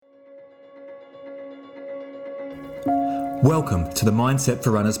Welcome to the Mindset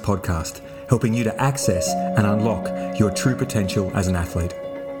for Runners podcast, helping you to access and unlock your true potential as an athlete.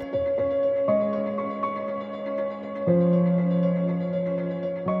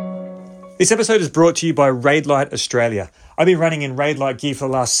 This episode is brought to you by Raidlight Australia. I've been running in Raidlight gear for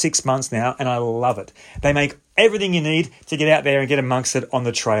the last 6 months now, and I love it. They make everything you need to get out there and get amongst it on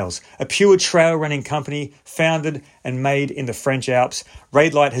the trails. A pure trail running company founded and made in the French Alps,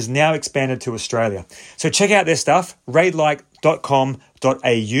 Raidlight has now expanded to Australia. So check out their stuff,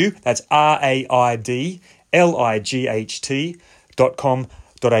 raidlight.com.au. That's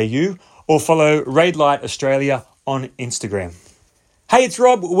raidlight.com.au, or follow Raidlight Australia on Instagram. Hey, it's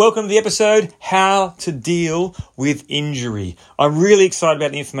Rob. Welcome to the episode, How to Deal with Injury. I'm really excited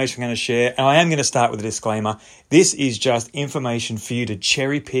about the information I'm going to share, and I am going to start with a disclaimer. This is just information for you to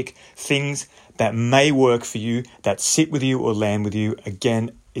cherry pick things that may work for you, that sit with you or land with you.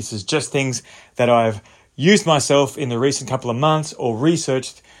 Again, this is just things that I've used myself in the recent couple of months or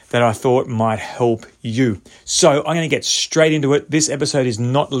researched that I thought might help you. So I'm going to get straight into it. This episode is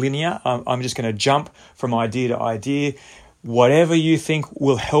not linear. I'm just going to jump from idea to idea. Whatever you think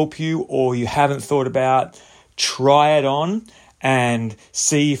will help you or you haven't thought about, try it on and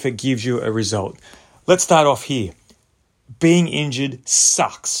see if it gives you a result. Let's start off here. Being injured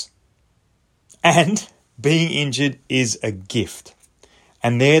sucks. And being injured is a gift.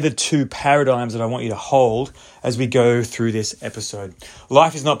 And they're the two paradigms that I want you to hold as we go through this episode.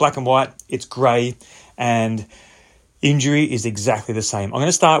 Life is not black and white, it's grey, and injury is exactly the same. I'm going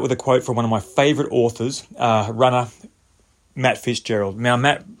to start with a quote from one of my favourite authors, runner, Matt Fitzgerald. Now,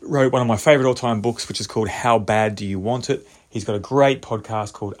 Matt wrote one of my favorite all-time books, which is called How Bad Do You Want It? He's got a great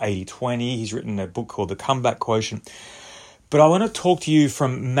podcast called 80-20. He's written a book called The Comeback Quotient. But I want to talk to you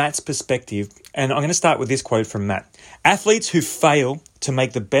from Matt's perspective, and I'm going to start with this quote from Matt. Athletes who fail to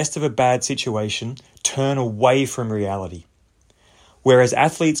make the best of a bad situation turn away from reality, whereas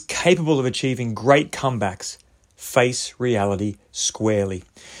athletes capable of achieving great comebacks face reality squarely.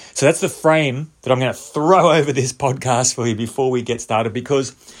 So that's the frame that I'm going to throw over this podcast for you before we get started,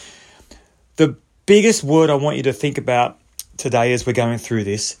 because the biggest word I want you to think about today as we're going through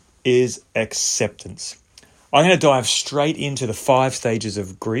this is acceptance. I'm going to dive straight into the 5 stages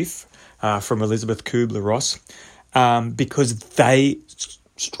of grief from Elizabeth Kubler-Ross because they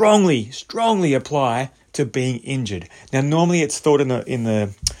strongly apply to being injured. Now, normally it's thought in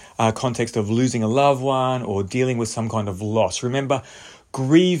the context of losing a loved one or dealing with some kind of loss. Remember,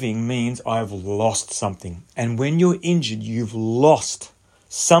 grieving means I've lost something. And when you're injured, you've lost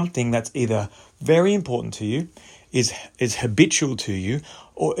something that's either very important to you, is habitual to you,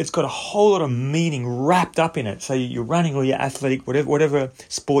 or it's got a whole lot of meaning wrapped up in it. So you're running or you're athletic, whatever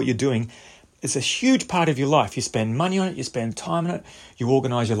sport you're doing, it's a huge part of your life. You spend money on it, you spend time on it, you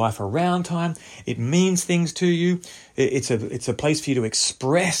organize your life around time. It means things to you. It's a place for you to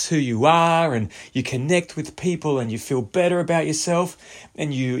express who you are, and you connect with people and you feel better about yourself,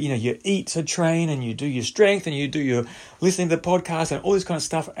 and you eat to train, and you do your strength, and you do your listening to the podcast and all this kind of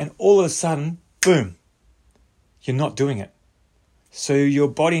stuff, and all of a sudden, boom, you're not doing it. So your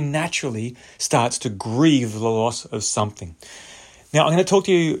body naturally starts to grieve the loss of something. Now, I'm going to talk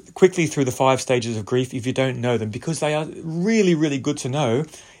to you quickly through the 5 stages of grief if you don't know them, because they are really, really good to know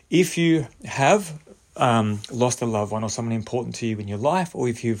if you have lost a loved one or someone important to you in your life, or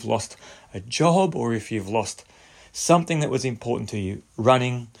if you've lost a job, or if you've lost something that was important to you,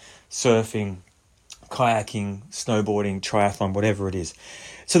 running, surfing, kayaking, snowboarding, triathlon, whatever it is.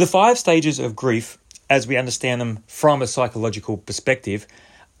 So the 5 stages of grief, as we understand them from a psychological perspective,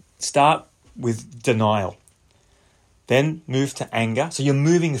 start with denial. Then move to anger. So you're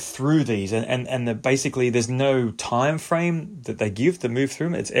moving through these, and basically there's no time frame that they give to move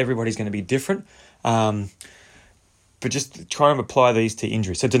through them. Everybody's going to be different. But just try and apply these to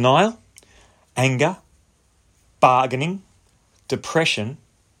injury. So denial, anger, bargaining, depression,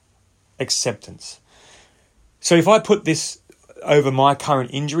 acceptance. So if I put this over my current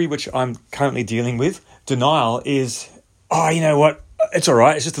injury, which I'm currently dealing with, denial is, oh, you know what? It's all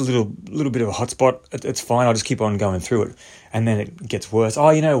right. It's just a little bit of a hot spot. It's fine. I'll just keep on going through it. And then it gets worse.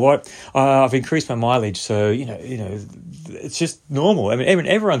 Oh, you know what? I've increased my mileage. So, it's just normal. I mean,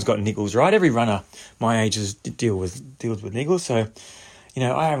 everyone's got niggles, right? Every runner my age deals with niggles. So,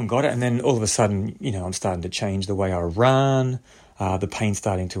 I haven't got it. And then all of a sudden, I'm starting to change the way I run. The pain's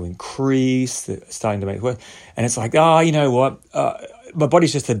starting to increase, starting to make it worse. And it's like, oh, you know what? My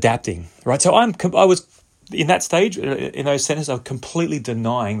body's just adapting, right? So I was in that stage, in those sentences, I'm completely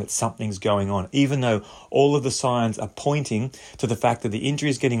denying that something's going on, even though all of the signs are pointing to the fact that the injury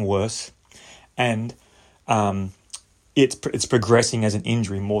is getting worse, and it's progressing as an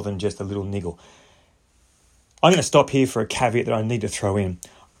injury more than just a little niggle. I'm going to stop here for a caveat that I need to throw in.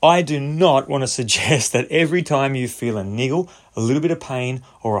 I do not want to suggest that every time you feel a niggle, a little bit of pain,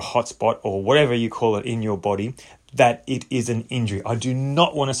 or a hot spot, or whatever you call it in your body, that it is an injury. I do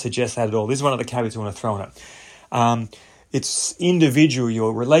not want to suggest that at all. This is one of the caveats I want to throw in it. It's individual.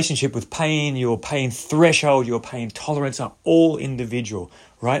 Your relationship with pain, your pain threshold, your pain tolerance are all individual,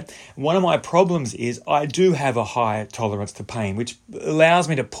 right? One of my problems is I do have a high tolerance to pain, which allows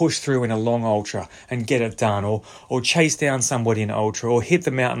me to push through in a long ultra and get it done, or chase down somebody in an ultra, or hit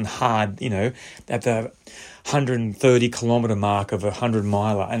the mountain hard, at the 130 kilometer mark of a 100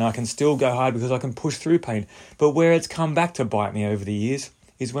 miler, and I can still go hard because I can push through pain. But where it's come back to bite me over the years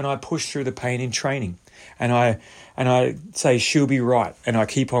is when I push through the pain in training, and I say she'll be right, and I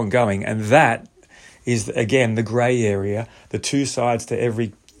keep on going, and that is again the grey area, the two sides to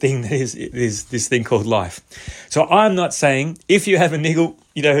every thing that is this thing called life. So I'm not saying if you have a niggle,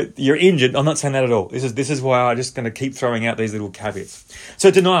 you're injured. I'm not saying that at all. This is why I'm just going to keep throwing out these little caveats. So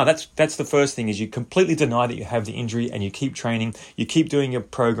denial, that's the first thing, is you completely deny that you have the injury, and you keep training, you keep doing your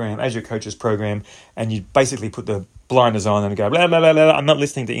program as your coach's program, and you basically put the blinders on and go, blah, blah, blah, blah, I'm not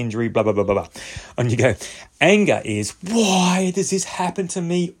listening to injury, blah, blah, blah, blah, blah. And you go, anger is, why does this happen to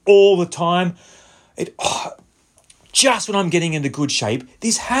me all the time? Just when I'm getting into good shape,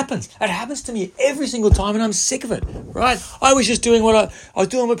 this happens. It happens to me every single time, and I'm sick of it, right? I was just doing I was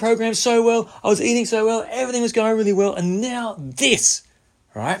doing my program so well, I was eating so well, everything was going really well, and now this,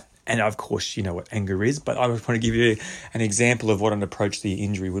 right? And of course, you know what anger is, but I want to give you an example of what an approach to the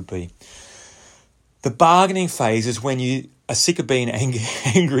injury would be. The bargaining phase is when you are sick of being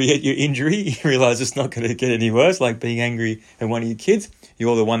angry at your injury. You realise it's not going to get any worse, like being angry at one of your kids.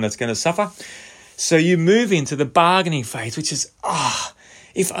 You're the one that's going to suffer. So you move into the bargaining phase, which is,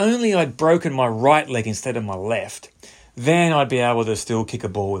 if only I'd broken my right leg instead of my left, then I'd be able to still kick a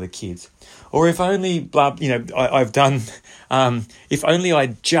ball with the kids. Or if only, if only I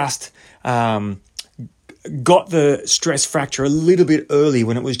just got the stress fracture a little bit early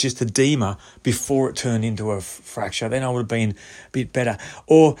when it was just edema before it turned into a fracture, then I would have been a bit better.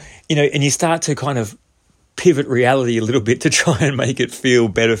 Or, and you start to kind of pivot reality a little bit to try and make it feel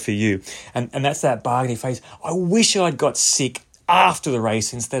better for you. And that's that bargaining phase. I wish I'd got sick after the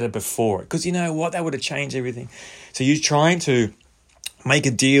race instead of before it, because you know what, that would have changed everything. So you're trying to make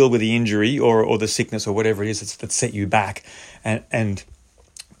a deal with the injury or the sickness or whatever it is that set you back, and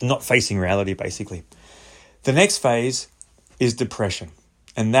not facing reality, basically. The next phase is depression.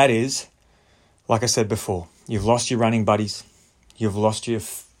 And that is, like I said before, you've lost your running buddies. You've lost your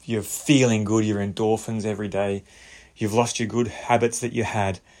feeling good, your endorphins every day. You've lost your good habits that you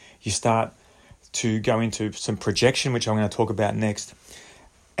had. You start to go into some projection, which I'm going to talk about next.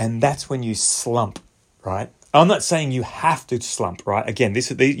 And that's when you slump, right? I'm not saying you have to slump, right? Again,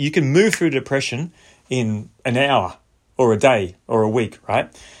 you can move through depression in an hour or a day or a week, right?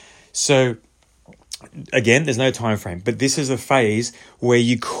 So again, there's no time frame, but this is a phase where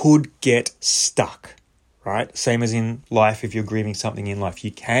you could get stuck, right? Same as in life, if you're grieving something in life, you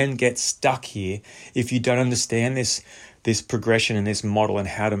can get stuck here if you don't understand this progression and this model and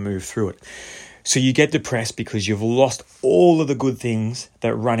how to move through it. So you get depressed because you've lost all of the good things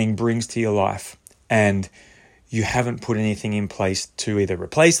that running brings to your life, and you haven't put anything in place to either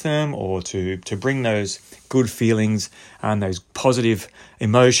replace them or to bring those good feelings and those positive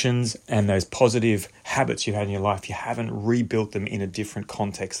emotions and those positive habits you had in your life. You haven't rebuilt them in a different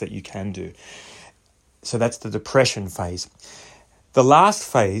context that you can do. So that's the depression phase. The last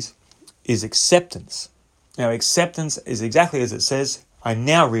phase is acceptance. Now, acceptance is exactly as it says. I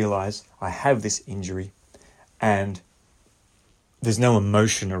now realize I have this injury, and there's no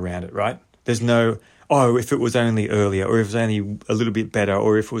emotion around it, right? There's no, if it was only earlier, or if it was only a little bit better,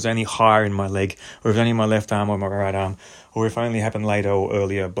 or if it was only higher in my leg, or if it was only my left arm or my right arm, or if it only happened later or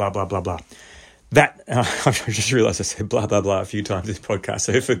earlier, blah, blah, blah, blah. That, I just realised I said blah, blah, blah a few times in this podcast,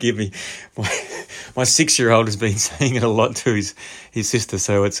 so forgive me. My 6-year-old has been saying it a lot to his sister,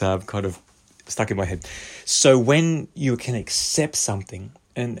 so it's kind of stuck in my head. So when you can accept something,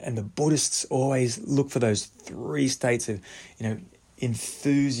 and the Buddhists always look for those 3 states of,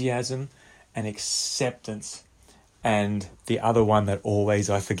 enthusiasm and acceptance, and the other one that always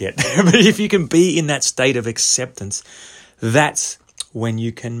I forget. But if you can be in that state of acceptance, that's when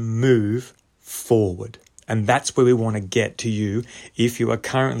you can move forward. And that's where we want to get to you if you are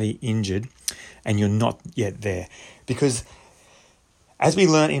currently injured and you're not yet there. Because as we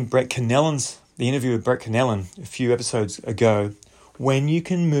learned in the interview with Brett Connellan a few episodes ago, when you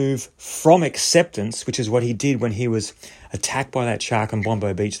can move from acceptance, which is what he did when he was attacked by that shark on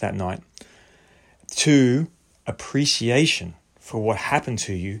Bombo Beach that night, to appreciation for what happened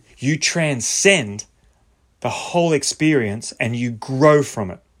to you, you transcend the whole experience, and you grow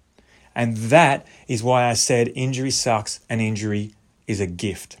from it. And that is why I said injury sucks and injury is a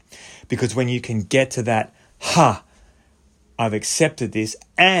gift. Because when you can get to that, I've accepted this,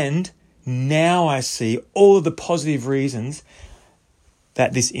 and now I see all of the positive reasons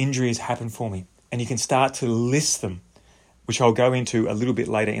that this injury has happened for me. And you can start to list them, which I'll go into a little bit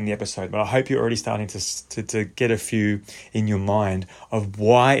later in the episode. But I hope you're already starting to get a few in your mind of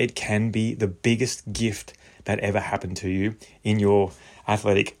why it can be the biggest gift that ever happened to you in your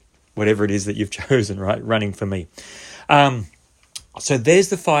athletic, whatever it is that you've chosen, right? Running for me. So there's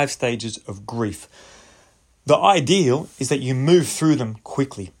the 5 stages of grief. The ideal is that you move through them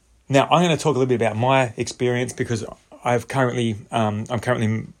quickly. Now, I'm going to talk a little bit about my experience because I'm currently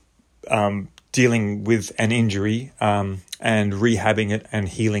dealing with an injury and rehabbing it and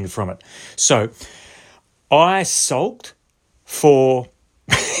healing from it. So I sulked for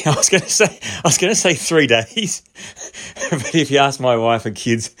I was going to say 3 days, but if you ask my wife and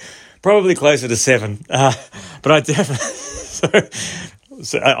kids, probably closer to 7. But I definitely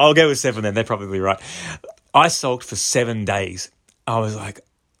so I'll go with 7 then. They're probably right. I sulked for 7 days. I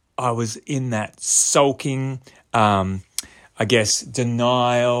was in that sulking, denial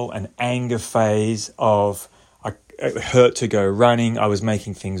and anger phase of it hurt to go running. I was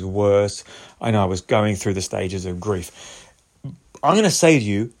making things worse. I know I was going through the stages of grief. I'm going to say to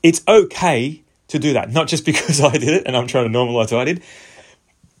you, it's okay to do that. Not just because I did it and I'm trying to normalize what I did,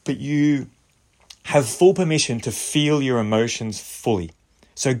 but you have full permission to feel your emotions fully.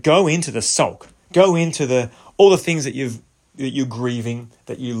 So go into the sulk. Go into all the things that you're grieving,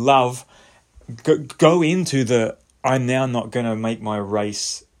 that you love. Go into the, I'm now not going to make my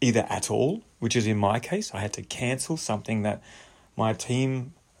race either at all, which is in my case. I had to cancel something that my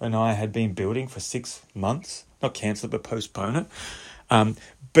team and I had been building for 6 months. Not cancel it, but postpone it.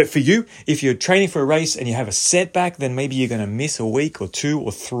 But for you, if you're training for a race and you have a setback, then maybe you're going to miss a week or 2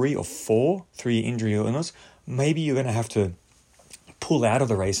 or 3 or 4 through your injury or illness. Maybe you're going to have to pull out of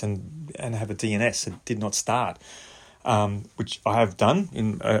the race and have a DNS that did not start, which I have done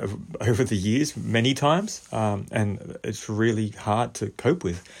over the years many times, and it's really hard to cope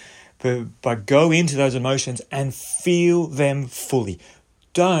with. But go into those emotions and feel them fully.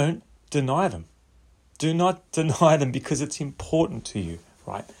 Don't deny them. Do not deny them because it's important to you,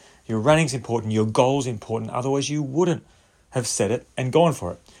 right? Your running's important, your goal's important. Otherwise, you wouldn't have said it and gone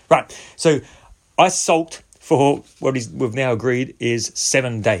for it. Right, so I sulked for what we've now agreed is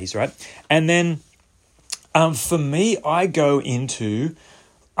 7 days, right? And then for me, I go into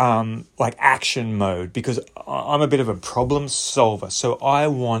action mode because I'm a bit of a problem solver. So I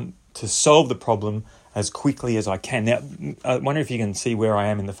want to solve the problem as quickly as I can. Now, I wonder if you can see where I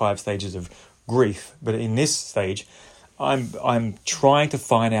am in the 5 stages of grief, but in this stage, I'm trying to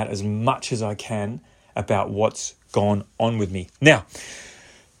find out as much as I can about what's gone on with me. Now,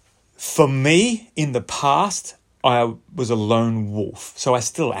 for me, in the past, I was a lone wolf. So I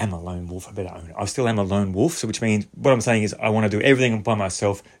still am a lone wolf. I better own it. I still am a lone wolf. So which means what I'm saying is I want to do everything by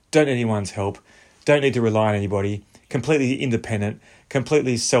myself. Don't need anyone's help. Don't need to rely on anybody. Completely independent.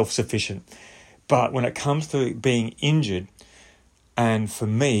 Completely self-sufficient. But when it comes to being injured, and for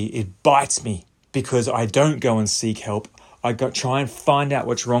me, it bites me because I don't go and seek help. I try and find out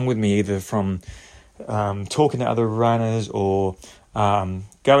what's wrong with me, either from talking to other runners or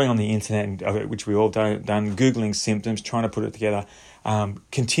going on the internet, which we all done, Googling symptoms, trying to put it together,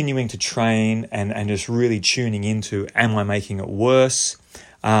 continuing to train and just really tuning into, am I making it worse?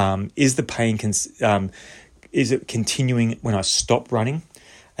 Is the pain, is it continuing when I stop running?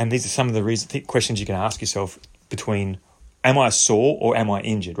 And these are some of the questions you can ask yourself between, am I sore or am I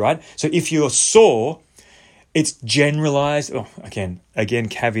injured, right? So if you're sore, it's generalized. Oh, again,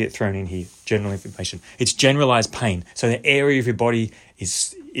 caveat thrown in here, general information. It's generalized pain. So the area of your body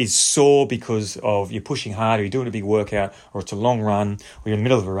is sore because of you're pushing hard or you're doing a big workout or it's a long run or you're in the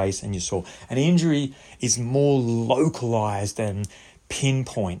middle of a race and you're sore. An injury is more localized and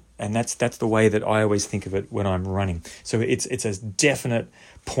pinpoint, and that's the way that I always think of it when I'm running. So it's a definite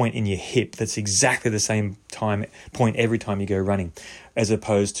point in your hip that's exactly the same point every time you go running, as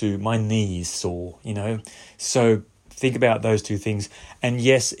opposed to my knee is sore, So think about those two things. And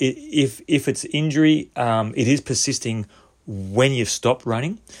yes, if it's injury, it is persisting when you've stopped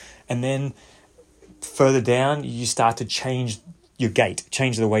running, and then further down you start to change your gait,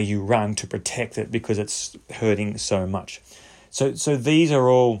 change the way you run to protect it because it's hurting so much. So these are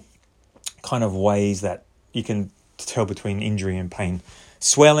all kind of ways that you can tell between injury and pain.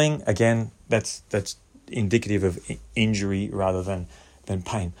 Swelling, again, that's indicative of injury rather than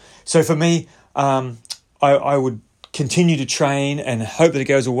pain. So for me, I would continue to train and hope that it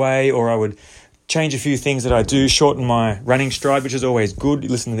goes away, or I would change a few things that I do, shorten my running stride, which is always good.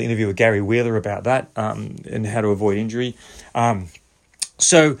 Listen to the interview with Gary Wheeler about that and how to avoid injury.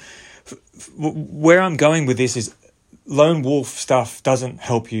 So where I'm going with this is lone wolf stuff doesn't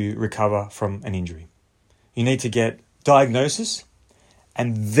help you recover from an injury. You need to get diagnosis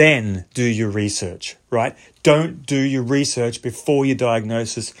and then do your research, right? Don't do your research before your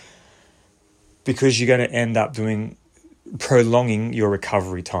diagnosis, because you're going to end up prolonging your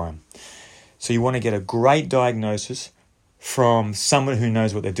recovery time. So you want to get a great diagnosis from someone who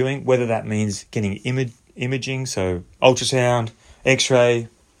knows what they're doing, whether that means getting imaging, so ultrasound, X-ray,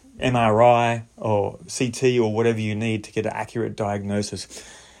 MRI or CT or whatever you need to get an accurate diagnosis.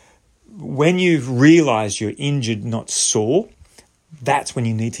 When you've realized you're injured, not sore, that's when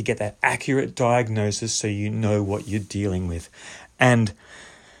you need to get that accurate diagnosis so you know what you're dealing with. And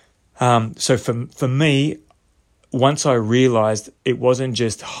so for me, once I realized it wasn't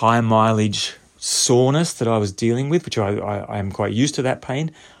just high mileage soreness that I was dealing with, which I am quite used to that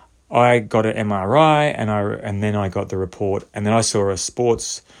pain, I got an MRI and then I got the report, and then I saw a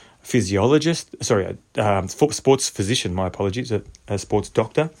sports physician, my apologies, a sports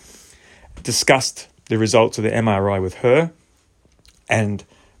doctor, discussed the results of the MRI with her and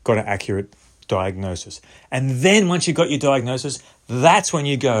got an accurate diagnosis. And then once you got your diagnosis, that's when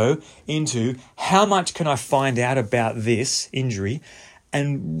you go into how much can I find out about this injury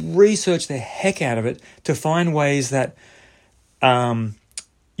and research the heck out of it to find ways that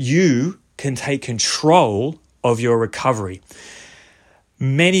you can take control of your recovery.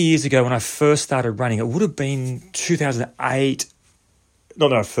 Many years ago when I first started running, it would have been 2008, not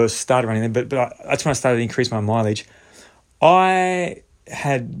that I first started running then, but that's when I started to increase my mileage. I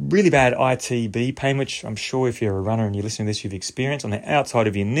had really bad ITB pain, which I'm sure if you're a runner and you're listening to this, you've experienced on the outside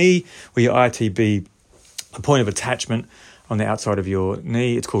of your knee, where your ITB, a point of attachment on the outside of your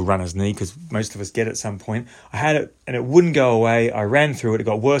knee. It's called runner's knee because most of us get it at some point. I had it and it wouldn't go away. I ran through it. It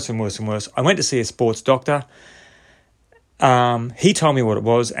got worse and worse and worse. I went to see a sports doctor. He told me what it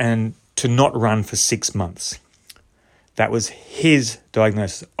was and to not run for 6 months. That was his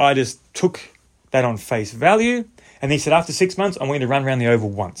diagnosis. I just took that on face value. And he said, after 6 months, I want you to run around the oval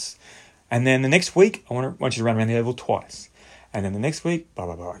once. And then the next week, I want you to run around the oval twice. And then the next week, blah,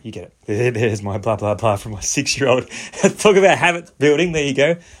 blah, blah. You get it. There's my blah, blah, blah from my 6-year-old. Talk about habit building. There you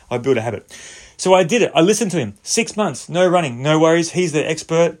go. I built a habit. So I did it. I listened to him. 6 months, no running, no worries. He's the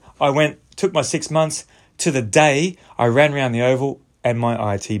expert. I took my 6 months to the day I ran around the oval and my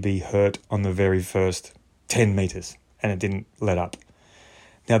ITB hurt on the very first 10 meters and it didn't let up.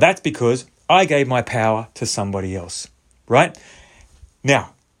 Now that's because I gave my power to somebody else, right?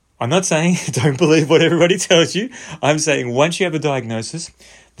 Now, I'm not saying don't believe what everybody tells you. I'm saying once you have a diagnosis,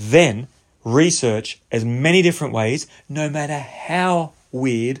 then research as many different ways, no matter how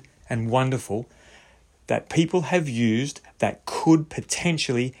weird and wonderful, that people have used that could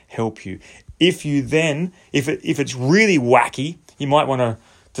potentially help you. If it's really wacky, you might want to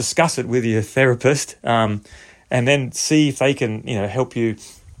discuss it with your therapist and then see if they can, help you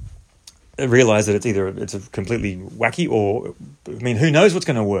realize that it's a completely wacky or, who knows what's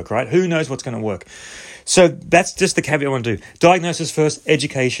going to work, right? Who knows what's going to work? So that's just the caveat I want to do. Diagnosis first,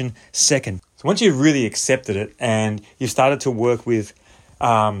 education second. So once you've really accepted it and you've started to work with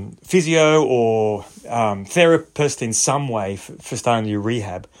physio or therapist in some way for starting your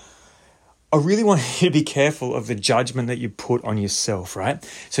rehab, I really want you to be careful of the judgment that you put on yourself, right?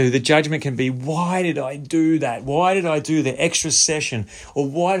 So the judgment can be, why did I do that? Why did I do the extra session? Or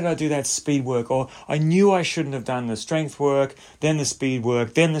why did I do that speed work? Or I knew I shouldn't have done the strength work, then the speed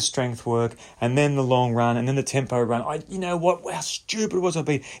work, then the strength work, and then the long run, and then the tempo run. How stupid was I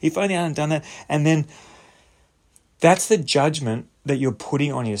be? If only I hadn't done that. And then that's the judgment that you're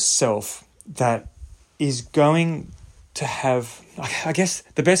putting on yourself that is going to have, I guess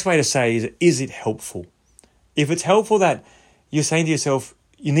the best way to say is it helpful? If it's helpful that you're saying to yourself,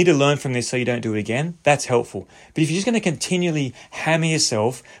 you need to learn from this so you don't do it again, that's helpful. But if you're just going to continually hammer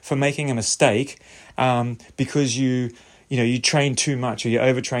yourself for making a mistake because you trained too much or you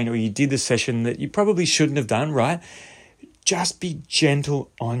overtrained or you did the session that you probably shouldn't have done, right? Just be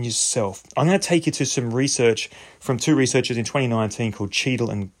gentle on yourself. I'm going to take you to some research from two researchers in 2019 called Cheadle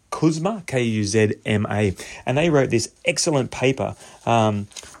and Kuzma, Kuzma, and they wrote this excellent paper. I'm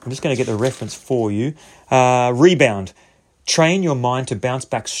just going to get the reference for you. Rebound. Train your mind to bounce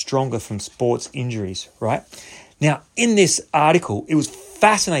back stronger from sports injuries, right? Now, in this article, it was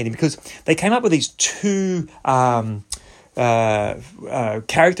fascinating because they came up with these two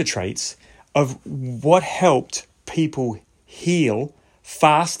character traits of what helped people heal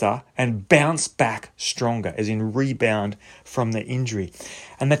faster and bounce back stronger, as in rebound from the injury.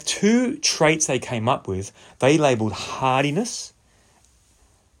 And the two traits they came up with, they labeled hardiness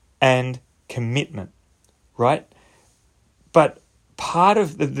and commitment, right? But part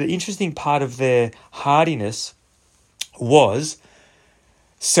of the interesting part of their hardiness was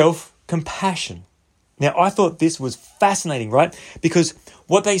self-compassion. Now, I thought this was fascinating, right? Because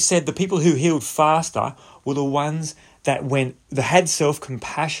what they said, the people who healed faster were the ones that had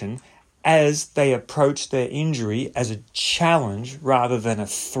self-compassion as they approached their injury as a challenge rather than a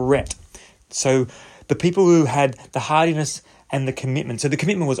threat. So the people who had the hardiness and the commitment. So the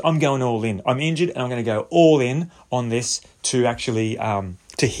commitment was, I'm going all in. I'm injured and I'm going to go all in on this to actually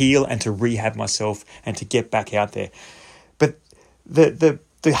to heal and to rehab myself and to get back out there. But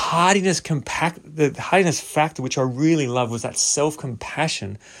the hardiness factor, which I really love, was that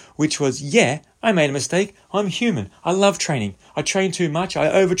self-compassion, which was, I made a mistake. I'm human. I love training. I trained too much.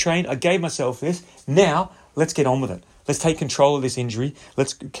 I overtrained. I gave myself this. Now let's get on with it. Let's take control of this injury.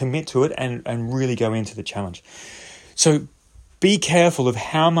 Let's commit to it and really go into the challenge. So be careful of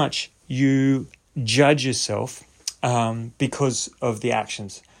how much you judge yourself because of the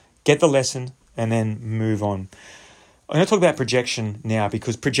actions. Get the lesson and then move on. I'm going to talk about projection now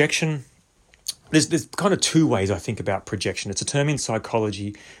because projection, there's kind of two ways I think about projection. It's a term in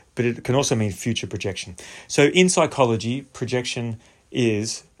psychology, but it can also mean future projection. So in psychology, projection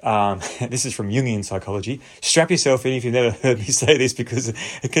is, this is from Jungian psychology. Strap yourself in if you've never heard me say this because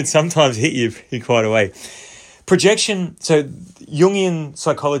it can sometimes hit you in quite a way. Projection, so Jungian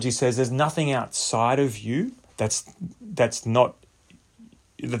psychology says there's nothing outside of you that's not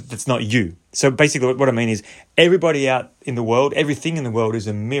you. So basically what I mean is everybody out in the world, everything in the world is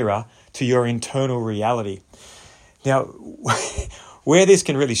a mirror to your internal reality. Now, where this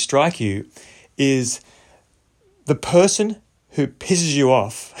can really strike you is the person who pisses you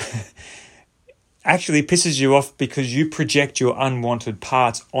off actually pisses you off because you project your unwanted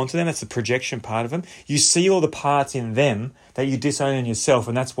parts onto them. That's the projection part of them. You see all the parts in them that you disown in yourself,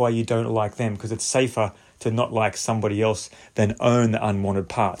 and that's why you don't like them, because it's safer to not like somebody else than own the unwanted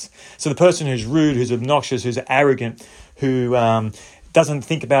parts. So the person who's rude, who's obnoxious, who's arrogant, who doesn't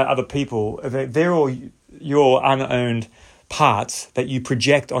think about other people, they're all your unowned parts that you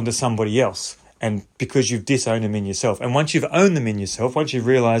project onto somebody else. And because you've disowned them in yourself. And once you've owned them in yourself, once you've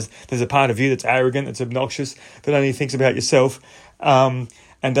realized there's a part of you that's arrogant, that's obnoxious, that only thinks about yourself and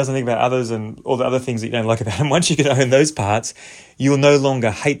doesn't think about others and all the other things that you don't like about them, once you can own those parts, you will no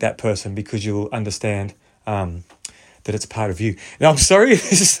longer hate that person because you'll understand that it's a part of you. Now, I'm sorry if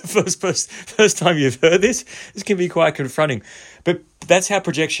this is the first time you've heard this. This can be quite confronting. But that's how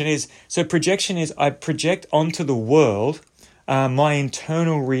projection is. So projection is I project onto the world my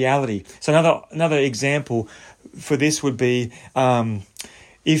internal reality. So another example for this would be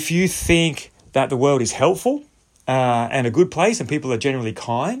if you think that the world is helpful and a good place and people are generally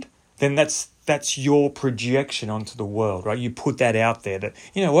kind, then that's your projection onto the world, right? You put that out there that,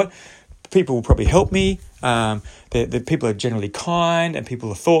 you know what, people will probably help me. The people are generally kind and people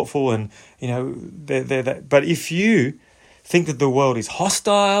are thoughtful, and you know but if you think that the world is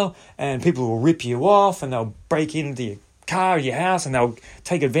hostile and people will rip you off and they'll break into your car, your house, and they'll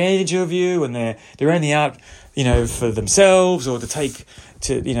take advantage of you, and they're only out, you know, for themselves or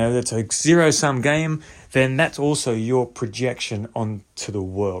it's a zero-sum game, then that's also your projection onto the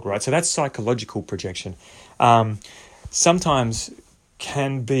world, right? So that's psychological projection. Sometimes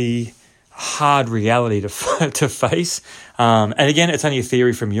can be hard reality to face. And again, it's only a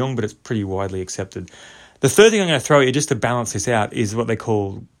theory from Jung, but it's pretty widely accepted. The third thing I'm going to throw at you just to balance this out is what they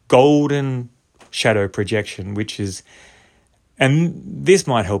call golden shadow projection, which is, and this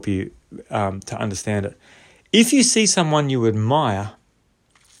might help you to understand it. If you see someone you admire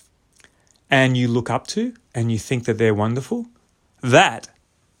and you look up to and you think that they're wonderful, that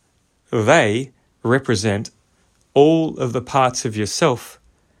they represent all of the parts of yourself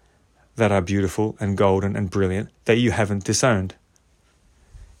that are beautiful and golden and brilliant that you haven't disowned.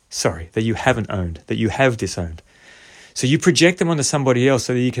 That you haven't owned, that you have disowned. So you project them onto somebody else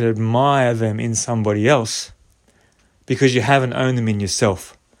so that you can admire them in somebody else because you haven't owned them in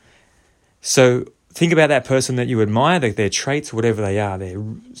yourself. So think about that person that you admire, their traits, whatever they are. They're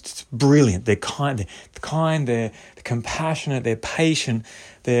brilliant, they're kind, they're compassionate, they're patient,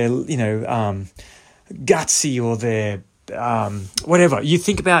 they're, gutsy, or they're whatever. You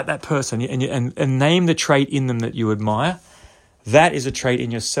think about that person and name the trait in them that you admire. That is a trait in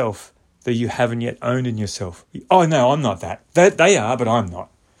yourself that you haven't yet owned in yourself. Oh, no, I'm not that. They are, but I'm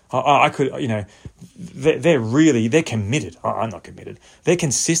not. I could, they're committed. I'm not committed. They're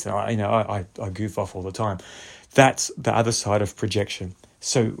consistent. I goof off all the time. That's the other side of projection.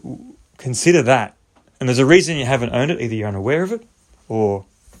 So consider that. And there's a reason you haven't owned it. Either you're unaware of it, or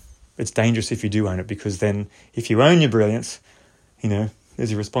it's dangerous if you do own it, because then if you own your brilliance,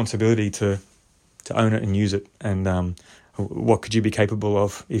 there's a responsibility to own it and use it. And what could you be capable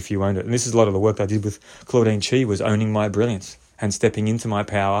of if you owned it? And this is a lot of the work I did with Claudine Chi, was owning my brilliance and stepping into my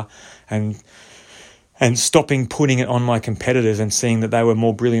power and stopping putting it on my competitors and seeing that they were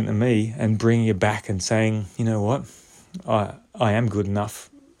more brilliant than me, and bringing it back and saying, you know what, I am good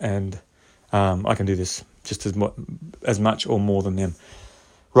enough, and I can do this just as much or more than them.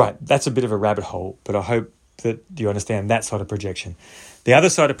 Right, that's a bit of a rabbit hole, but I hope that you understand that side of projection. The other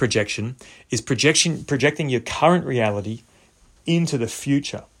side of projection is projecting your current reality into the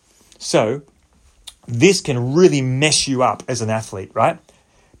future. So this can really mess you up as an athlete, right?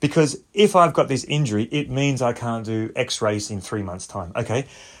 Because if I've got this injury, it means I can't do X race in 3 months' time, okay?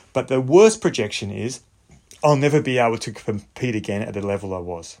 But the worst projection is I'll never be able to compete again at the level I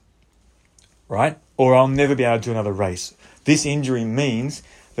was, right? Or I'll never be able to do another race. This injury means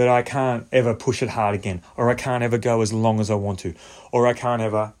that I can't ever push it hard again, or I can't ever go as long as I want to, or I can't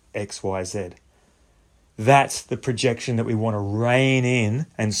ever X, Y, Z. That's the projection that we want to rein in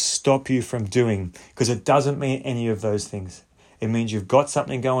and stop you from doing, because it doesn't mean any of those things. It means you've got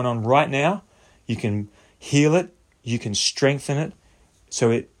something going on right now. You can heal it, you can strengthen it,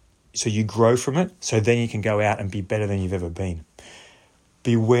 so you grow from it, so then you can go out and be better than you've ever been.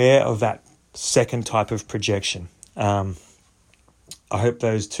 Beware of that second type of projection. I hope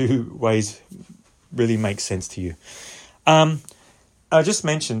those two ways really make sense to you. I just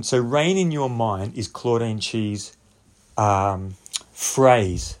mentioned, so rein in your mind is Claudine Chi's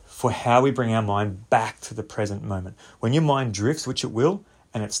phrase for how we bring our mind back to the present moment. When your mind drifts, which it will,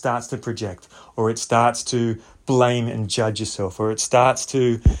 and it starts to project, or it starts to blame and judge yourself, or it starts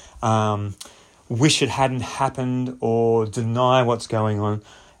to wish it hadn't happened or deny what's going on,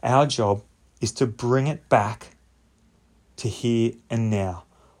 our job is to bring it back to here and now.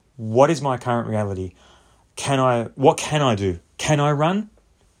 What is my current reality? What can I do? Can I run?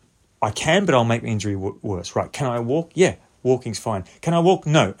 I can, but I'll make the injury worse. Right? Can I walk? Yeah, walking's fine. Can I walk?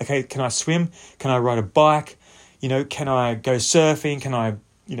 No. Okay. Can I swim? Can I ride a bike? Can I go surfing? Can I,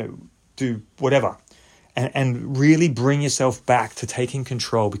 do whatever? And really bring yourself back to taking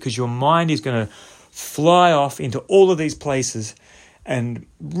control, because your mind is going to fly off into all of these places and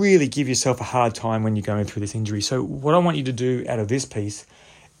really give yourself a hard time when you're going through this injury. So what I want you to do out of this piece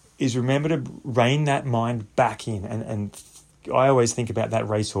is remember to rein that mind back in. And I always think about that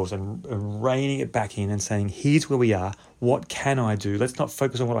racehorse and reining it back in and saying, here's where we are. What can I do? Let's not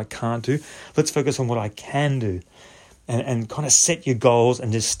focus on what I can't do. Let's focus on what I can do. And kind of set your goals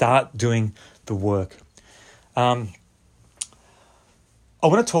and just start doing the work. I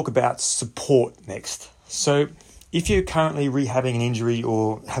want to talk about support next. So if you're currently rehabbing an injury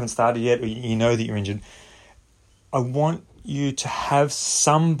or haven't started yet, or you know that you're injured, I want you to have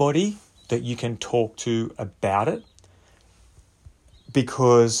somebody that you can talk to about it,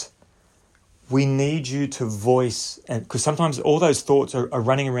 because we need you to voice, and because sometimes all those thoughts are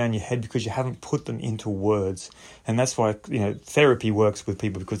running around your head because you haven't put them into words. And that's why, therapy works with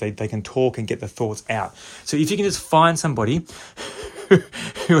people, because they can talk and get the thoughts out. So if you can just find somebody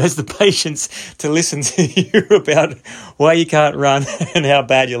who has the patience to listen to you about why you can't run and how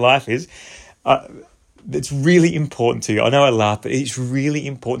bad your life is, it's really important to you. I know I laugh, but it's really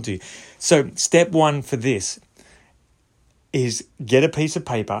important to you. So step one for this is get a piece of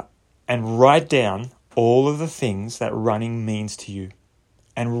paper and write down all of the things that running means to you,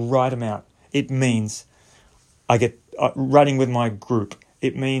 and write them out. It means I get running with my group.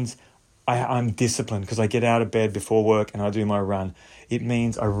 It means I'm disciplined because I get out of bed before work and I do my run. It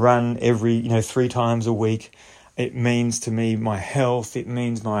means I run every 3 times a week. It means to me my health. It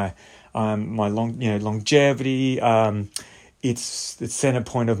means my longevity. It's the center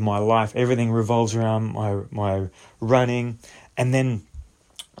point of my life. Everything revolves around my running, and then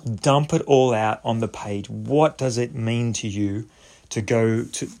dump it all out on the page. What does it mean to you to go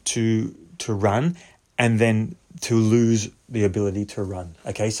to run, and then to lose the ability to run?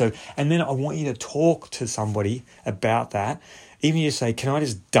 Okay, so, and then I want you to talk to somebody about that. Even you say, can I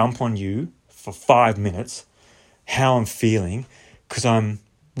just dump on you for 5 minutes how I'm feeling, because I'm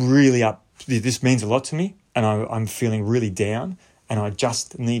really up. This means a lot to me, and I'm feeling really down, and I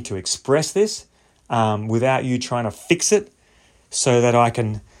just need to express this without you trying to fix it, so that I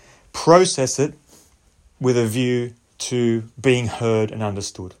can process it with a view to being heard and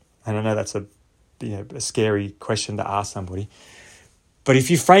understood. And I know that's a scary question to ask somebody, but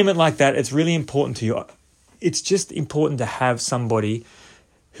if you frame it like that, it's really important to you. It's just important to have somebody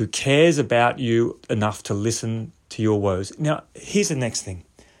who cares about you enough to listen to your woes. Now, here's the next thing.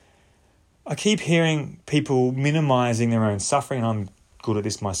 I keep hearing people minimizing their own suffering, and I'm good at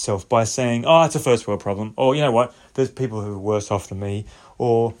this myself, by saying, oh, it's a first world problem, or you know what, there's people who are worse off than me,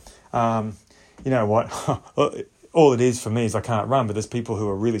 or you know what, all it is for me is I can't run, but there's people who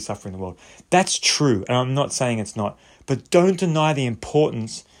are really suffering in the world. That's true, and I'm not saying it's not, but don't deny the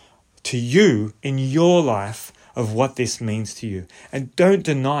importance to you in your life of what this means to you. And don't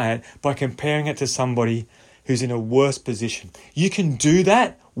deny it by comparing it to somebody who's in a worse position. You can do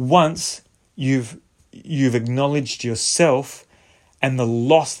that once you've acknowledged yourself and the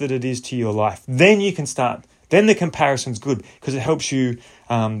loss that it is to your life. Then you can start. Then the comparison's good because it helps you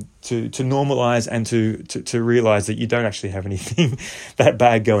to normalize and to realize that you don't actually have anything that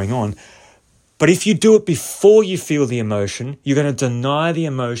bad going on. But if you do it before you feel the emotion, you're going to deny the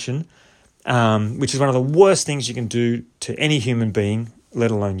emotion, which is one of the worst things you can do to any human being, let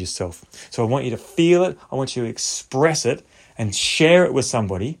alone yourself. So I want you to feel it. I want you to express it and share it with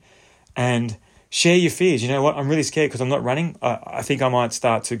somebody and share your fears. You know what? I'm really scared because I'm not running. I think I might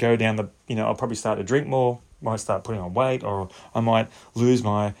start to go down I'll probably start to drink more, might start putting on weight, or I might lose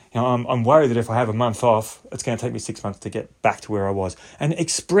I'm worried that if I have a month off, it's going to take me 6 months to get back to where I was. And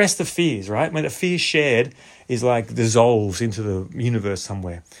express the fears, right? When the fear shared is like dissolves into the universe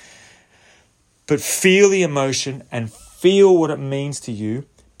somewhere. But feel the emotion and feel what it means to you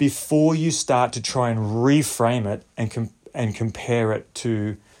before you start to try and reframe it and compare it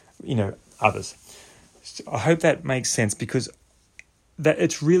to, others. So I hope that makes sense, because that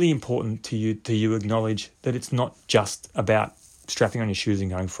it's really important to you acknowledge that it's not just about strapping on your shoes and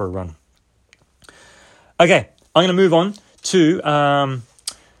going for a run. Okay, I'm going to move on to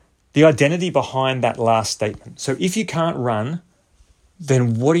the identity behind that last statement. So if you can't run,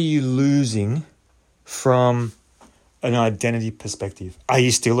 then what are you losing from an identity perspective? Are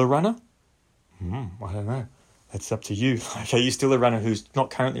you still a runner? I don't know. That's up to you. Are you still a runner who's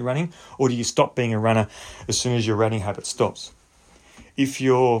not currently running, or do you stop being a runner as soon as your running habit stops? Are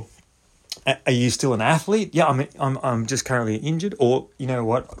you still an athlete? Yeah, I'm just currently injured, or you know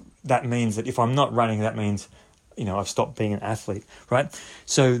what? That means that if I'm not running, that means, I've stopped being an athlete, right?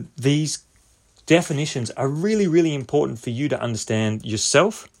 So these definitions are really, really important for you to understand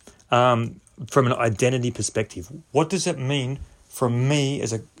yourself from an identity perspective. What does it mean for me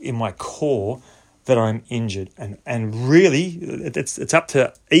in my core that I'm injured? And really, it's up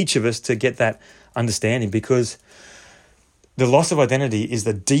to each of us to get that understanding, because the loss of identity is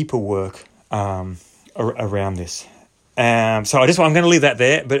the deeper work around this. So I'm going to leave that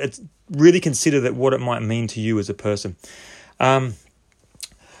there, but it's really consider that what it might mean to you as a person.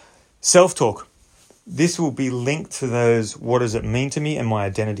 Self-talk. This will be linked to those, what does it mean to me and my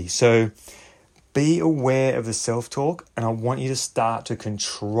identity. So be aware of the self-talk, and I want you to start to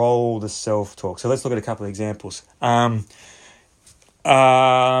control the self-talk. So let's look at a couple of examples. Because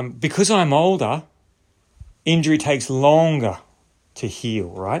I'm older, injury takes longer to heal,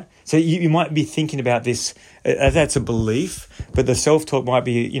 right? So you might be thinking about this, that's a belief, but the self-talk might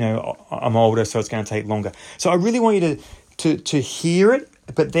be, I'm older, so it's going to take longer. So I really want you to hear it,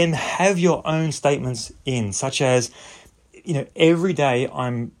 but then have your own statements in, such as, every day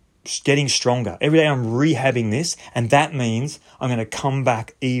I'm getting stronger. Every day I'm rehabbing this, and that means I'm going to come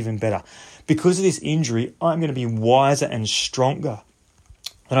back even better. Because of this injury, I'm going to be wiser and stronger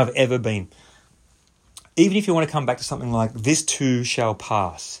than I've ever been. Even if you want to come back to something like, this too shall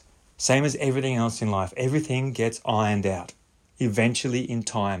pass. Same as everything else in life. Everything gets ironed out. Eventually, in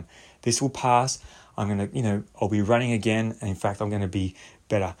time, this will pass. I'm going to, I'll be running again. And in fact, I'm going to be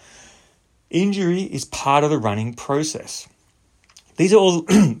better. Injury is part of the running process. These are all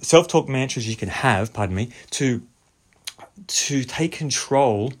self-talk mantras you can have, to take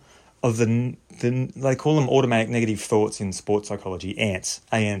control of they call them automatic negative thoughts in sports psychology, ANTs,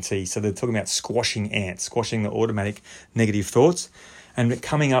 A-N-T. So they're talking about squashing ants, squashing the automatic negative thoughts and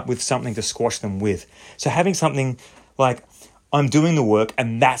coming up with something to squash them with. So having something like, I'm doing the work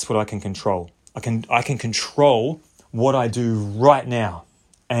and that's what I can control. I can control what I do right now.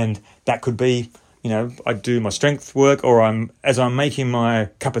 And that could be, I do my strength work, or as I'm making my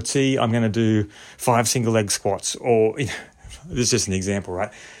cup of tea, I'm going to do 5 single leg squats, or this is just an example,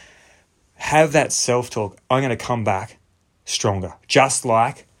 right? Have that self-talk. I'm going to come back stronger, just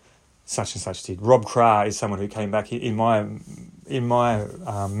like such and such did. Rob Krah is someone who came back in my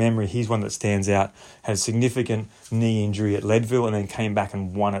memory. He's one that stands out. Had a significant knee injury at Leadville and then came back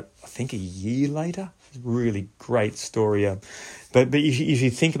and won it, I think, a year later. Really great story. But if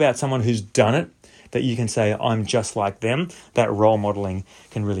you think about someone who's done it, that you can say, I'm just like them, that role modeling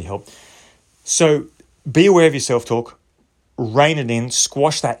can really help. So be aware of your self-talk. rein it in,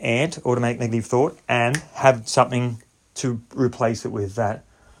 squash that ant, automatic negative thought, and have something to replace it with, that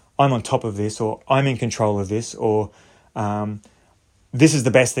I'm on top of this, or I'm in control of this, or this is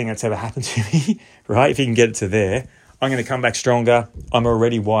the best thing that's ever happened to me, right? If you can get it to there, I'm going to come back stronger. I'm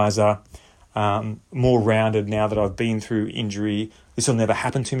already wiser, more rounded now that I've been through injury. This will never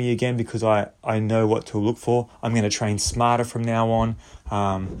happen to me again because I know what to look for. I'm going to train smarter from now on.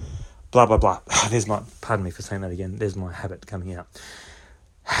 Blah, blah, blah. Pardon me for saying that again. There's my habit coming out.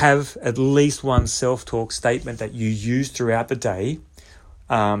 Have at least one self-talk statement that you use throughout the day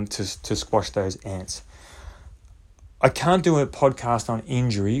to squash those ants. I can't do a podcast on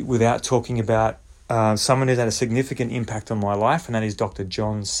injury without talking about someone who's had a significant impact on my life, and that is Dr.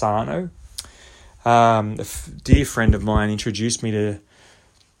 John Sarno. A dear friend of mine introduced me to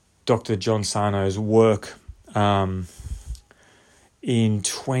Dr. John Sarno's work in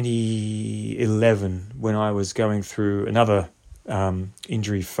 2011 when I was going through another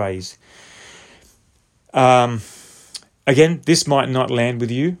injury phase. Again, this might not land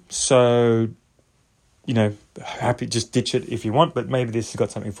with you, so, happy, just ditch it if you want, but maybe this has got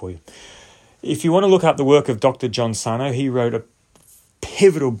something for you. If you want to look up the work of Dr. John Sarno, he wrote a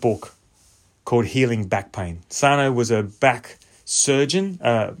pivotal book called Healing Back Pain. Sarno was a back surgeon.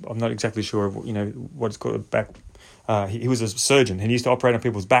 I'm not exactly sure of, what it's called, he was a surgeon, and he used to operate on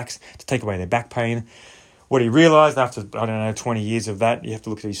people's backs to take away their back pain. What he realized after, 20 years of that, you have to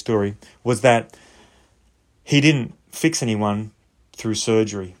look at his story, was that he didn't fix anyone through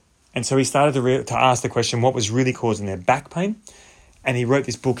surgery. And so he started to ask the question, what was really causing their back pain? And he wrote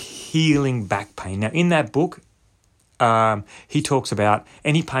this book, Healing Back Pain. Now, in that book, he talks about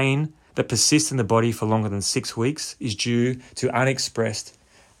any pain that persists in the body for longer than 6 weeks is due to unexpressed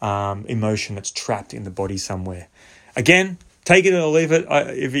emotion that's trapped in the body somewhere. Again, take it or leave it.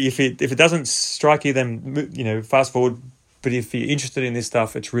 If it doesn't strike you, then fast forward. But if you're interested in this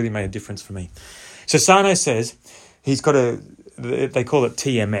stuff, it's really made a difference for me. So Sarno says he's got they call it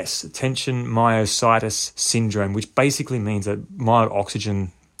TMS, tension myositis syndrome, which basically means a mild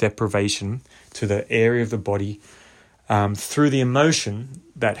oxygen deprivation to the area of the body through the emotion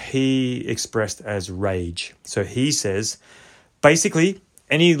that he expressed as rage. So he says, basically,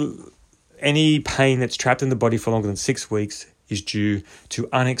 any pain that's trapped in the body for longer than 6 weeks is due to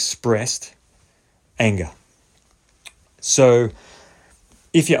unexpressed anger. So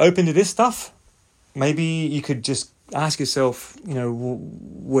if you're open to this stuff, maybe you could just ask yourself,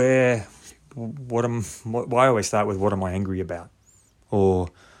 why I always start with, what am I angry about? Or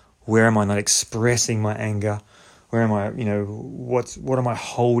where am I not expressing my anger? Where am I, what am I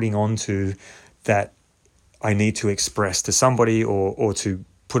holding on to that I need to express to somebody, or to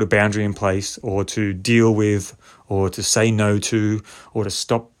put a boundary in place, or to deal with, or to say no to, or to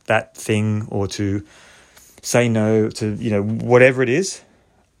stop that thing, or to say no to, whatever it is.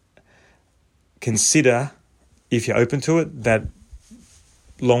 Consider, if you're open to it, that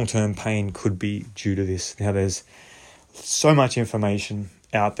long-term pain could be due to this. Now, there's so much information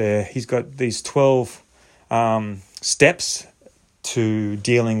out there. He's got these 12 steps to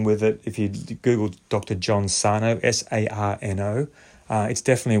dealing with it. If you Google Dr. John Sarno, Sarno, it's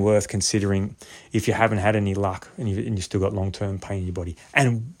definitely worth considering if you haven't had any luck and you've still got long-term pain in your body.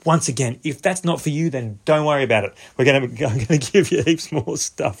 And once again, if that's not for you, then don't worry about it. I'm going to give you heaps more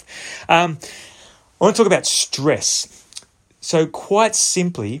stuff. I want to talk about stress. So quite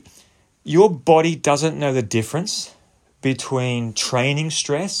simply, your body doesn't know the difference between training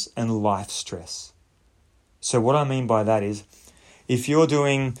stress and life stress. So what I mean by that is, if you're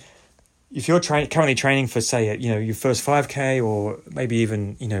currently training for, say, your first 5K, or maybe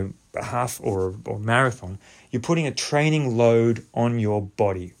even, a half or marathon, you're putting a training load on your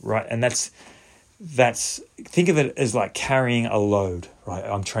body, right? And that's think of it as like carrying a load, right?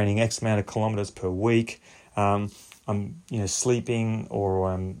 I'm training X amount of kilometers per week. I'm sleeping, or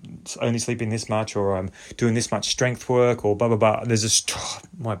I'm only sleeping this much, or I'm doing this much strength work, or blah blah blah.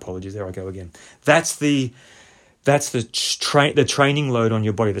 My apologies, there I go again. That's the training load on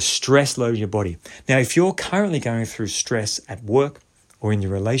your body, the stress load on your body. Now, if you're currently going through stress at work, or in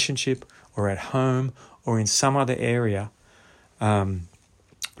your relationship, or at home, or in some other area,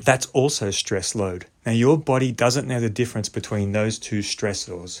 that's also stress load. Now, your body doesn't know the difference between those two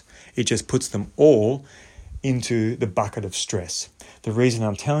stressors. It just puts them all into the bucket of stress. The reason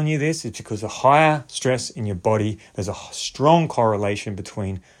I'm telling you this is because the higher stress in your body, there's a strong correlation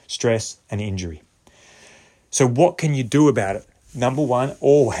between stress and injury. So what can you do about it? Number one,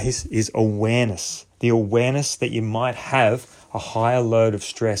 always, is awareness. The awareness that you might have a higher load of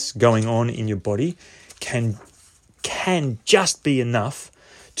stress going on in your body can just be enough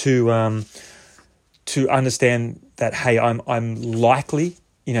to to understand that, hey, I'm likely,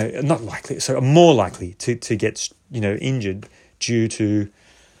 not likely, so I'm more likely to get, injured due to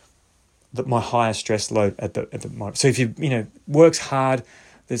my higher stress load at the moment. So if you, works hard,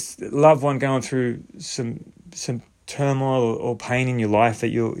 there's a loved one going through some turmoil or pain in your life that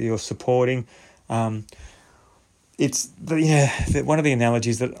you're supporting. It's one of the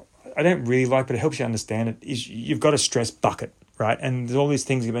analogies that I don't really like, but it helps you understand it, is you've got a stress bucket, right? And there's all these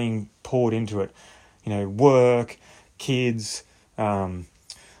things are being poured into it. Work, kids, your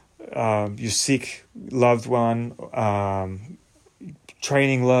sick loved one,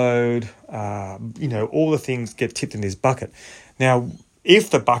 training load, all the things get tipped in this bucket. Now,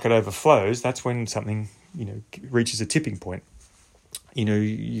 if the bucket overflows, that's when something, reaches a tipping point.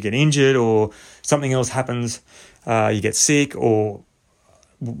 You get injured or something else happens, you get sick or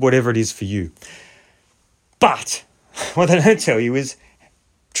whatever it is for you. But what they don't tell you is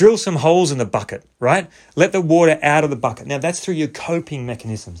drill some holes in the bucket, right? Let the water out of the bucket. Now, that's through your coping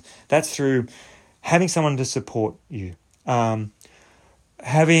mechanisms. That's through having someone to support you. Having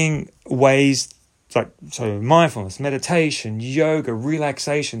ways so mindfulness, meditation, yoga,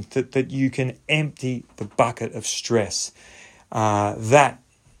 relaxation, that you can empty the bucket of stress. That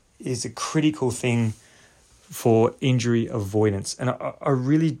is a critical thing for injury avoidance. And I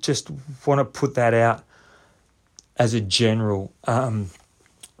really just want to put that out as a general.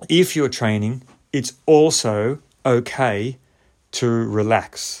 If you're training, it's also okay to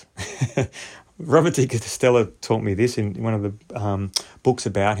relax. Robert Di Castello taught me this in one of the books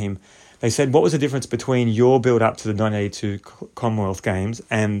about him. They said, what was the difference between your build-up to the 1982 Commonwealth Games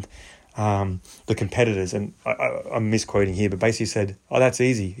and the competitors? And I'm misquoting here, but basically said, that's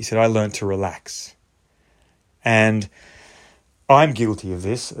easy. He said, I learned to relax. And I'm guilty of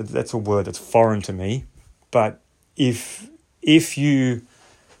this. That's a word that's foreign to me. But if you've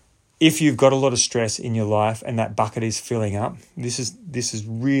got a lot of stress in your life and that bucket is filling up, this is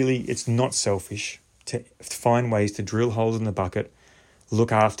really, it's not selfish to find ways to drill holes in the bucket,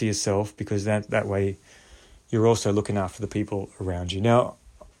 look after yourself, because that way you're also looking after the people around you. Now,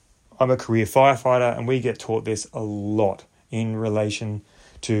 I'm a career firefighter and we get taught this a lot in relation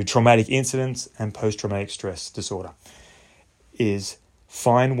to traumatic incidents and post-traumatic stress disorder, is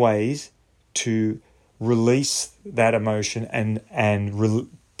find ways to release that emotion and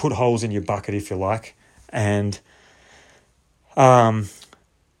put holes in your bucket, if you like, and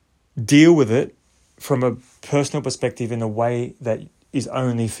deal with it from a personal perspective in a way that is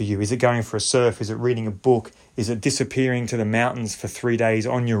only for you. Is it going for a surf? Is it reading a book? Is it disappearing to the mountains for 3 days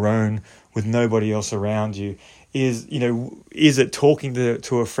on your own with nobody else around you? Is it talking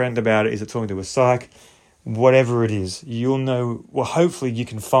to a friend about it? Is it talking to a psych? Whatever it is, you'll know, well, hopefully you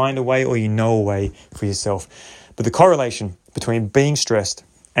can find a way, or you know a way for yourself. But the correlation between being stressed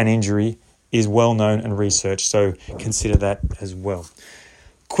and injury is well known and researched, so consider that as well.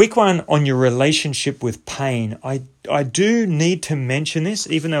 Quick one on your relationship with pain. I do need to mention this,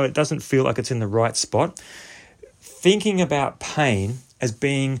 even though it doesn't feel like it's in the right spot. Thinking about pain as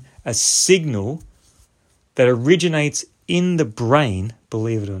being a signal that originates in the brain,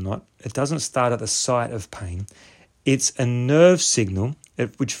 believe it or not. It doesn't start at the site of pain. It's a nerve signal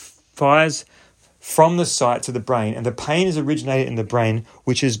which fires from the site to the brain, and the pain is originated in the brain,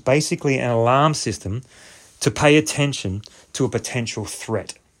 which is basically an alarm system to pay attention to a potential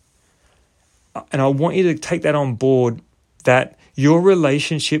threat. And I want you to take that on board, that your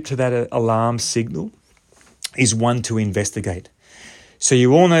relationship to that alarm signal is one to investigate. So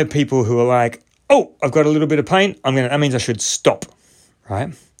you all know people who are like, oh, I've got a little bit of pain, that means I should stop,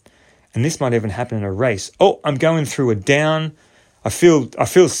 right? And this might even happen in a race. Oh, I'm going through a down, I feel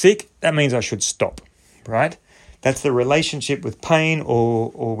sick, that means I should stop, right? That's the relationship with pain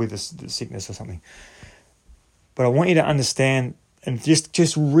or with the sickness or something. But I want you to understand and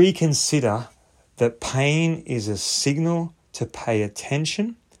just reconsider that pain is a signal to pay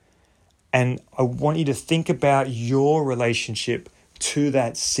attention. And I want you to think about your relationship to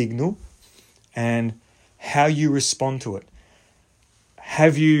that signal and how you respond to it.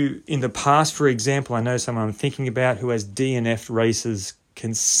 Have you, in the past, for example, I know someone I'm thinking about who has DNF'd races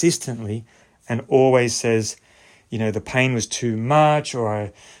consistently and always says, the pain was too much or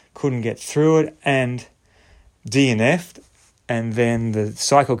I couldn't get through it, and DNF'd, and then the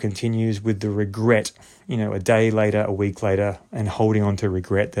cycle continues with the regret, a day later, a week later, and holding on to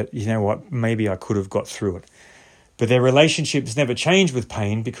regret that, maybe I could have got through it. But their relationships never change with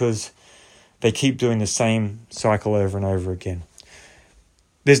pain because they keep doing the same cycle over and over again.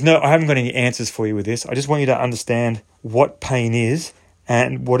 I haven't got any answers for you with this. I just want you to understand what pain is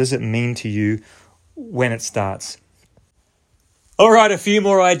and what does it mean to you when it starts. All right, a few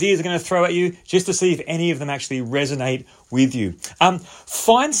more ideas I'm going to throw at you just to see if any of them actually resonate with you.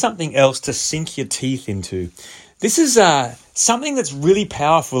 Find something else to sink your teeth into. This is something that's really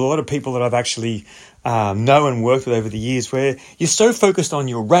powerful. A lot of people that I've actually know and worked with over the years, where you're so focused on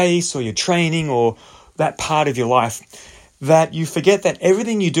your race or your training or that part of your life that you forget that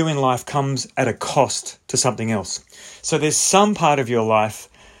everything you do in life comes at a cost to something else. So there's some part of your life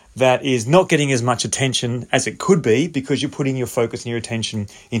that is not getting as much attention as it could be because you're putting your focus and your attention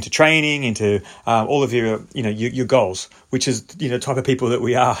into training, into all of your goals, which is, type of people that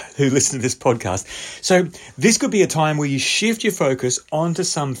we are who listen to this podcast. So this could be a time where you shift your focus onto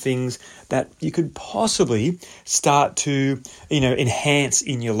some things that you could possibly start to, enhance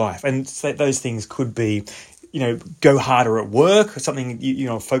in your life. And those things could be, go harder at work, or something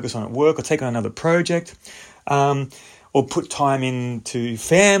focus on at work, or take on another project, or put time into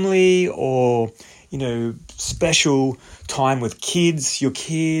family, or, special time with your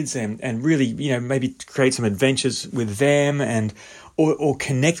kids, and really, maybe create some adventures with them, and or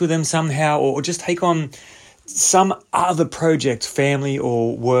connect with them somehow, or just take on some other project, family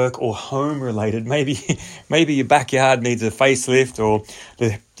or work or home related. Maybe your backyard needs a facelift, or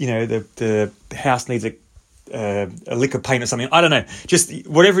the house needs a lick of paint or something. I don't know. Just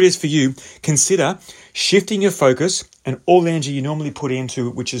whatever it is for you, consider shifting your focus and all the energy you normally put into,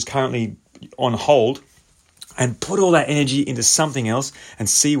 which is currently on hold, and put all that energy into something else and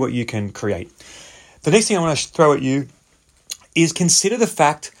see what you can create. The next thing I want to throw at you is consider the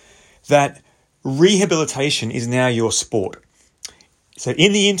fact that rehabilitation is now your sport. So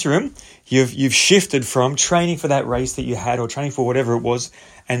in the interim, you've shifted from training for that race that you had, or training for whatever it was,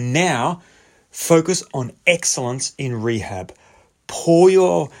 and now focus on excellence in rehab. Pour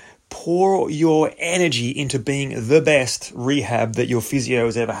your energy into being the best rehab that your physio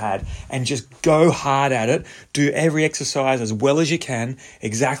has ever had, and just go hard at it. Do every exercise as well as you can,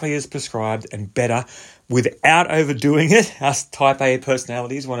 exactly as prescribed, and better, without overdoing it. Us type A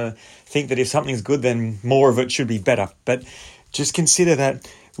personalities want to think that if something's good, then more of it should be better. But just consider that.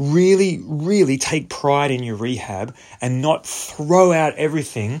 Really, really take pride in your rehab and not throw out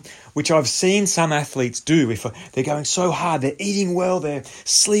everything, which I've seen some athletes do. If they're going so hard, they're eating well, they're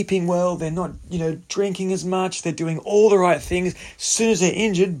sleeping well, they're not, drinking as much, they're doing all the right things. As soon as they're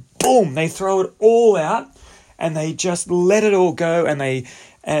injured, boom, they throw it all out and they just let it all go.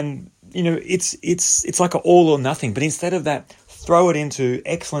 It's like an all or nothing. But instead of that, throw it into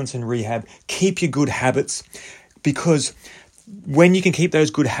excellence in rehab. Keep your good habits, because when you can keep those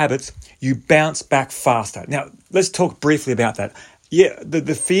good habits, you bounce back faster. Now, let's talk briefly about that. Yeah,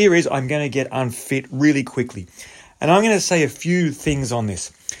 the fear is I'm going to get unfit really quickly. And I'm going to say a few things on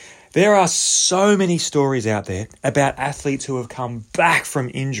this. There are so many stories out there about athletes who have come back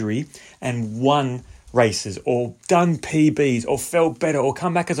from injury and won races, or done PBs, or felt better, or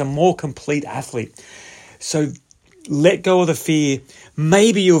come back as a more complete athlete. So let go of the fear.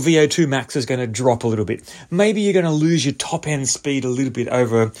 Maybe your VO2 max is going to drop a little bit. Maybe you're going to lose your top end speed a little bit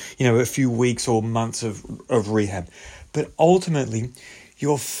over, a few weeks or months of rehab. But ultimately,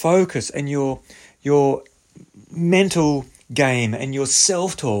 your focus and your mental game and your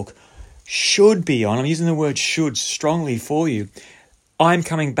self-talk should be on, I'm using the word should strongly for you, I'm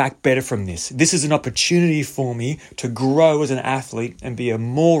coming back better from this. This is an opportunity for me to grow as an athlete and be a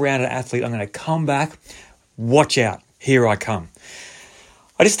more rounded athlete. I'm going to come back. Watch out. Here I come.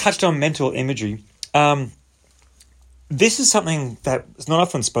 I just touched on mental imagery. This is something that is not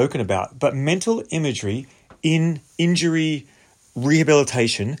often spoken about, but mental imagery in injury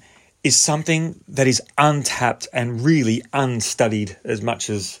rehabilitation is something that is untapped and really unstudied as much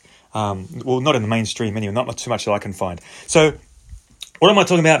as, not in the mainstream anyway, not too much that I can find. So what am I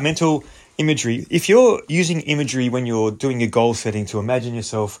talking about? Mental imagery. If you're using imagery when you're doing your goal setting to imagine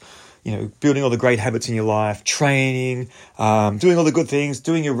yourself, building all the great habits in your life, training, doing all the good things,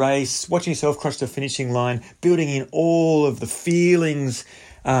 doing your race, watching yourself cross the finishing line, building in all of the feelings,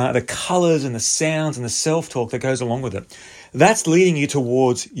 the colors and the sounds and the self-talk that goes along with it. That's leading you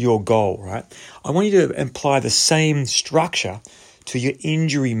towards your goal, right? I want you to apply the same structure to your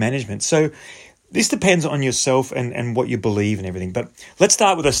injury management. So this depends on yourself and what you believe and everything. But let's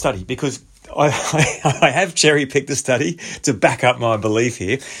start with a study, because I have cherry-picked a study to back up my belief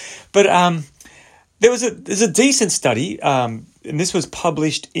here. But there's a decent study, and this was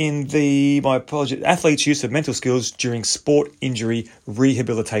published in Athletes' Use of Mental Skills During Sport Injury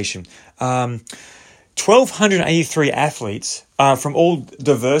Rehabilitation. 1,283 athletes from all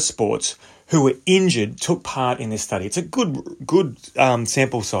diverse sports who were injured took part in this study. It's a good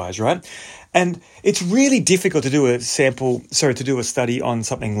sample size, right? And it's really difficult to do a study on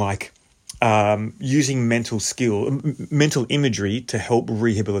something like using mental imagery to help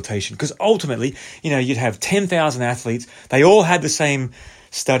rehabilitation. Because ultimately, you'd have 10,000 athletes. They all had the same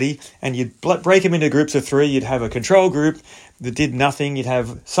study, and you'd break them into groups of 3. You'd have a control group that did nothing. You'd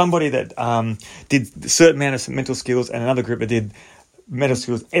have somebody that did a certain amount of mental skills, and another group that did mental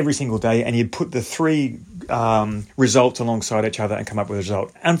skills every single day, and you'd put the 3 results alongside each other and come up with a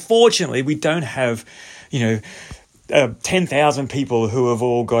result. Unfortunately, we don't have, 10,000 people who have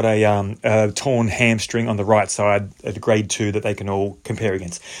all got a torn hamstring on the right side at grade 2 that they can all compare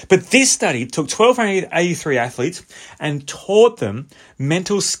against. But this study took 1,283 athletes and taught them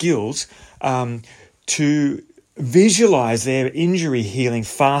mental skills to visualize their injury healing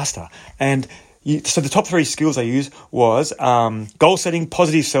faster. And so the top 3 skills they used was goal setting,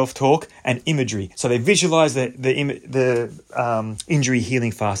 positive self-talk, and imagery. So they visualize the injury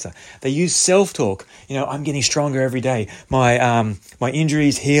healing faster. They use self-talk. I'm getting stronger every day. My injury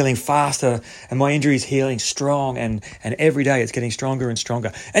is healing faster, and my injury is healing strong, and every day it's getting stronger and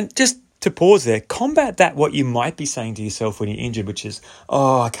stronger. And just to pause there, combat that what you might be saying to yourself when you're injured, which is,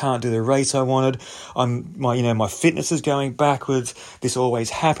 I can't do the race I wanted. My fitness is going backwards. This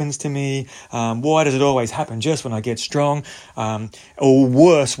always happens to me. Why does it always happen just when I get strong? Or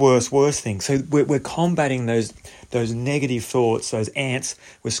worse things. So we're combating those negative thoughts, those ants.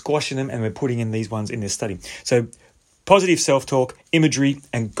 We're squashing them, and we're putting in these ones in this study. So positive self-talk, imagery,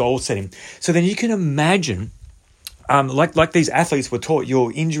 and goal setting. So then you can imagine, like these athletes were taught,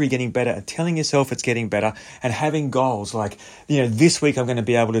 your injury getting better and telling yourself it's getting better, and having goals like, this week I'm going to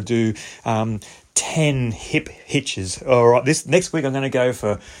be able to do 10 hip hitches, or this next week I'm going to go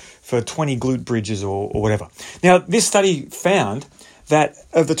for 20 glute bridges or whatever. Now, this study found that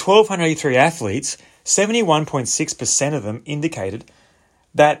of the 1,283 athletes, 71.6% of them indicated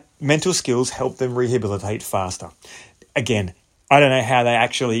that mental skills helped them rehabilitate faster. Again, I don't know how they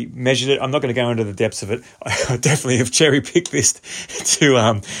actually measured it. I'm not going to go into the depths of it. I definitely have cherry-picked this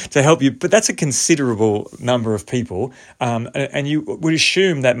to help you. But that's a considerable number of people. And you would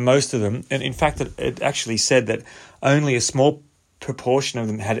assume that most of them, and in fact, it actually said that only a small proportion of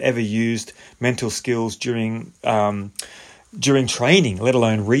them had ever used mental skills during training, let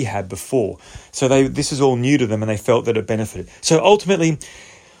alone rehab before. So this is all new to them, and they felt that it benefited. So ultimately,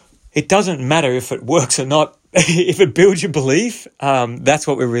 it doesn't matter if it works or not. If it builds your belief, that's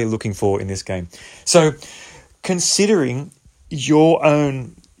what we're really looking for in this game. So considering your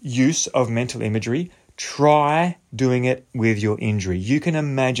own use of mental imagery, try doing it with your injury. You can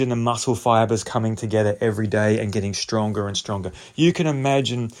imagine the muscle fibers coming together every day and getting stronger and stronger. You can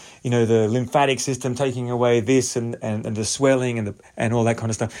imagine, the lymphatic system taking away this and the swelling and all that kind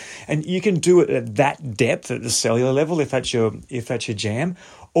of stuff. And you can do it at that depth, at the cellular level, if that's your jam.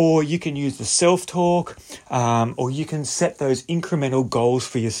 Or you can use the self-talk, or you can set those incremental goals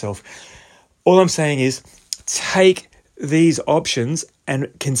for yourself. All I'm saying is take these options and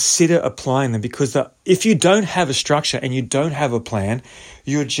consider applying them, because if you don't have a structure and you don't have a plan,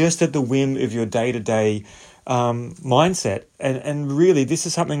 you're just at the whim of your day-to-day mindset. And really, this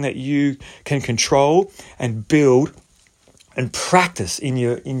is something that you can control and build and practice in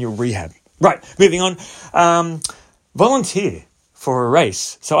your rehab. Right, moving on. Volunteer for a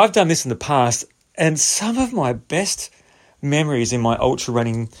race. So I've done this in the past, and some of my best memories in my ultra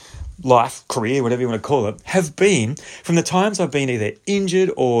running life, career, whatever you want to call it, have been from the times I've been either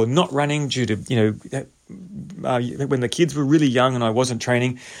injured or not running due to, when the kids were really young and I wasn't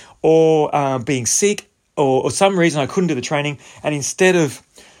training, or being sick, or some reason I couldn't do the training, and instead of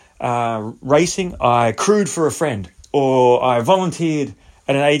racing, I crewed for a friend, or I volunteered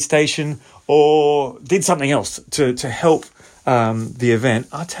at an aid station, or did something else to help the event.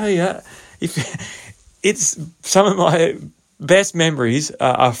 I'll tell you, it's some of my best memories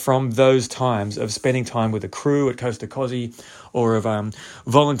are from those times of spending time with a crew at Costa Cosi, or of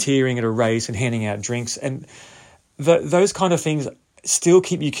volunteering at a race and handing out drinks. And those kind of things still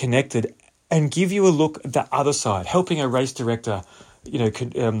keep you connected and give you a look at the other side, helping a race director,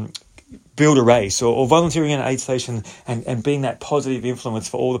 build a race, or volunteering at an aid station and being that positive influence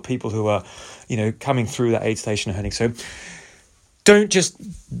for all the people who are, coming through that aid station and hurting. So don't just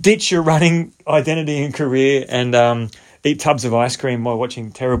ditch your running identity and career and eat tubs of ice cream while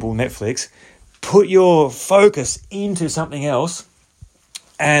watching terrible Netflix. Put your focus into something else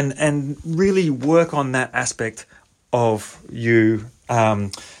and really work on that aspect of you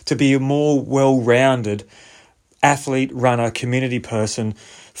to be a more well-rounded athlete, runner, community person,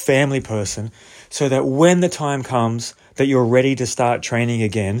 family person, so that when the time comes that you're ready to start training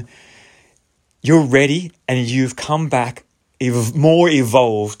again, you're ready and you've come back even more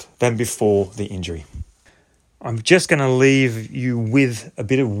evolved than before the injury. I'm just going to leave you with a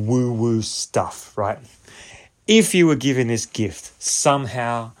bit of woo-woo stuff, right? If you were given this gift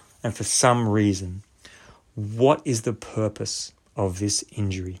somehow and for some reason, what is the purpose of this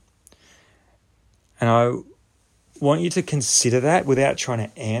injury? And I want you to consider that without trying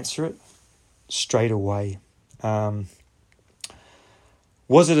to answer it straight away.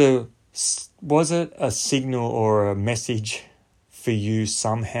 Was it a signal or a message for you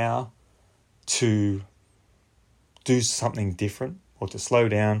somehow to do something different, or to slow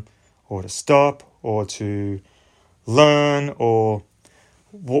down, or to stop, or to learn, or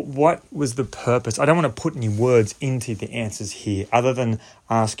what was the purpose? I don't want to put any words into the answers here other than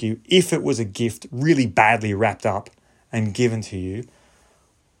ask you, if it was a gift really badly wrapped up and given to you,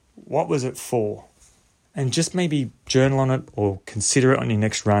 what was it for? And just maybe journal on it or consider it on your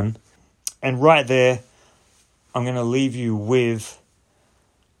next run. And right there, I'm going to leave you with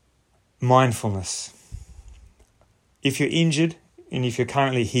mindfulness. If you're injured and if you're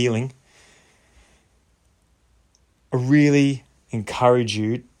currently healing, I really encourage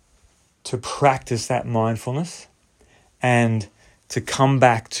you to practice that mindfulness and to come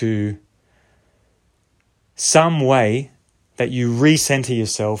back to some way that you recenter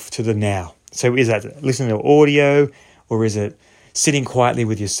yourself to the now. So is that listening to audio, or is it sitting quietly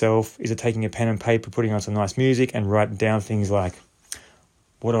with yourself? Is it taking a pen and paper, putting on some nice music and writing down things like,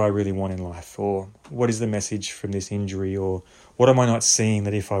 what do I really want in life? Or what is the message from this injury? Or what am I not seeing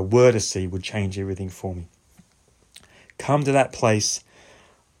that if I were to see would change everything for me? Come to that place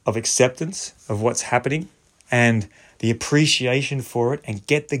of acceptance of what's happening and the appreciation for it, and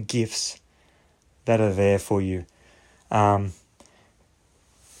get the gifts that are there for you. Because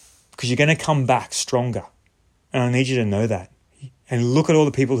you're going to come back stronger. And I need you to know that. And look at all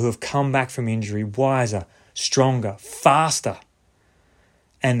the people who have come back from injury wiser, stronger, faster.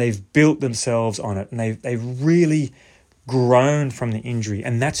 And they've built themselves on it. And they've really grown from the injury.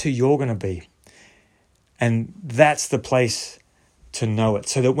 And that's who you're going to be. And that's the place to know it.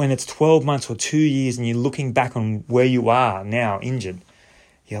 So that when it's 12 months or 2 years and you're looking back on where you are now injured,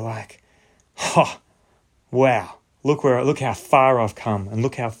 you're like, oh, wow, look how far I've come, and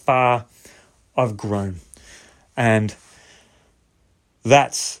look how far I've grown. And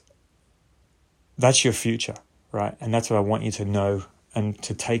that's your future, right? And that's what I want you to know and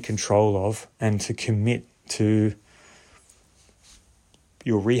to take control of, and to commit to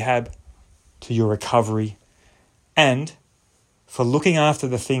your rehab, to your recovery, and for looking after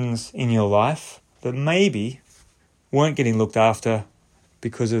the things in your life that maybe weren't getting looked after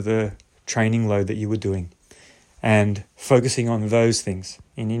because of the training load that you were doing, and focusing on those things.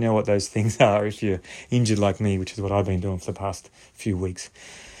 And you know what those things are if you're injured like me, which is what I've been doing for the past few weeks.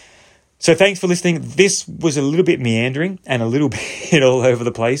 So thanks for listening. This was a little bit meandering and a little bit all over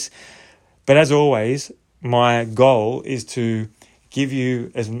the place. But as always, my goal is to give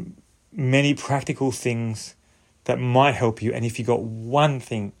you as many practical things that might help you. And if you got one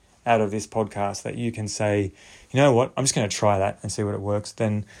thing out of this podcast that you can say, you know what, I'm just going to try that and see what it works,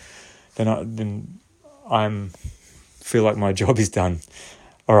 then I feel like my job is done.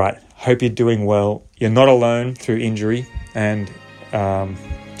 All right. Hope you're doing well. You're not alone through injury, and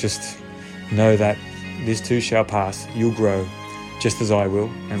just know that this too shall pass. You'll grow just as I will,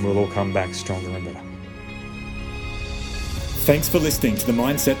 and we'll all come back stronger and better. Thanks for listening to the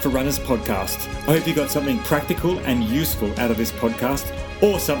Mindset for Runners podcast. I hope you got something practical and useful out of this podcast,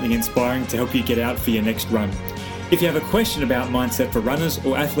 or something inspiring to help you get out for your next run. If you have a question about Mindset for Runners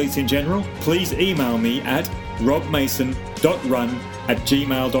or athletes in general, please email me at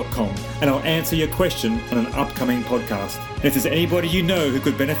robmason.run@gmail.com and I'll answer your question on an upcoming podcast. And if there's anybody you know who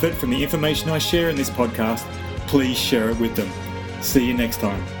could benefit from the information I share in this podcast, please share it with them. See you next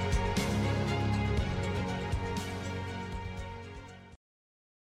time.